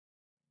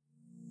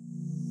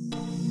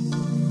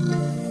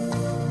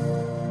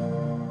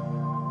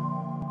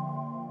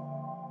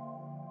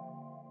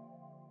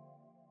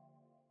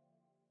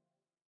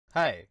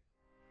Hi,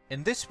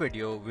 in this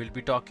video we'll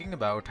be talking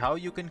about how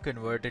you can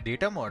convert a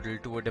data model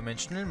to a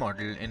dimensional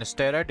model in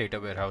Astera Data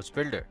Warehouse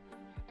Builder.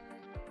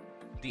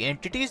 The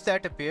entities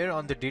that appear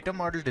on the data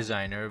model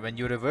designer when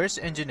you reverse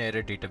engineer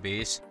a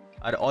database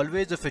are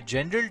always of a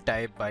general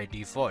type by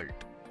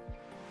default.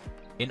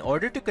 In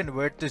order to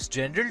convert this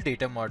general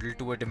data model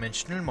to a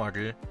dimensional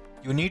model,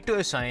 you need to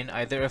assign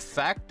either a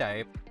fact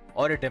type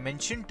or a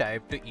dimension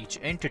type to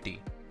each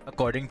entity,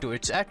 according to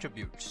its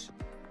attributes.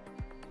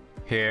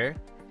 Here,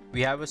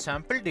 we have a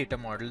sample data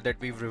model that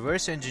we've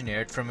reverse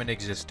engineered from an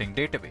existing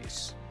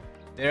database.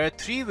 There are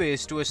three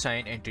ways to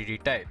assign entity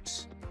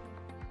types.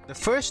 The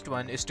first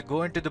one is to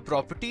go into the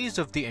properties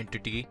of the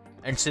entity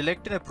and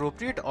select an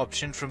appropriate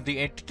option from the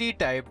entity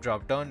type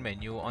drop-down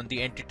menu on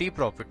the entity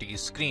properties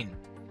screen.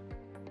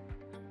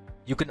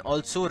 You can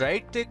also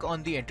right-click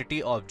on the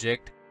entity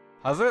object,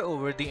 hover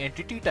over the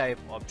entity type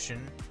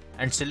option,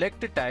 and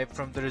select a type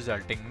from the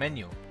resulting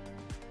menu.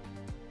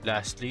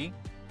 Lastly,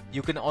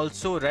 you can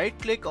also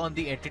right-click on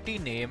the entity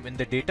name in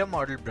the data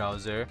model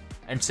browser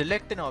and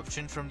select an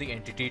option from the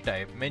entity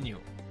type menu.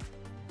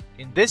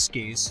 In this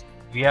case,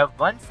 we have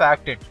one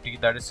fact entity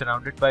that is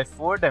surrounded by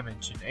 4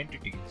 dimension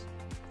entities,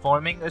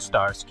 forming a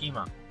star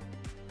schema.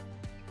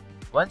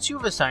 Once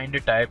you've assigned a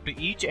type to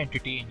each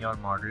entity in your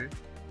model,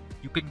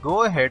 you can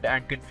go ahead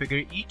and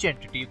configure each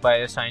entity by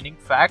assigning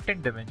fact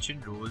and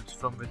dimension roles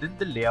from within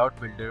the layout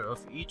builder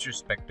of each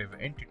respective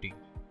entity.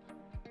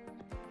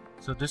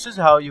 So this is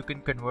how you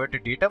can convert a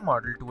data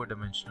model to a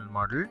dimensional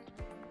model.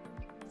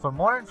 For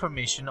more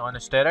information on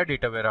Astera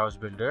Data Warehouse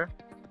Builder,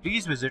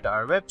 please visit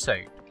our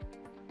website.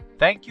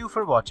 Thank you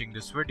for watching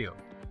this video.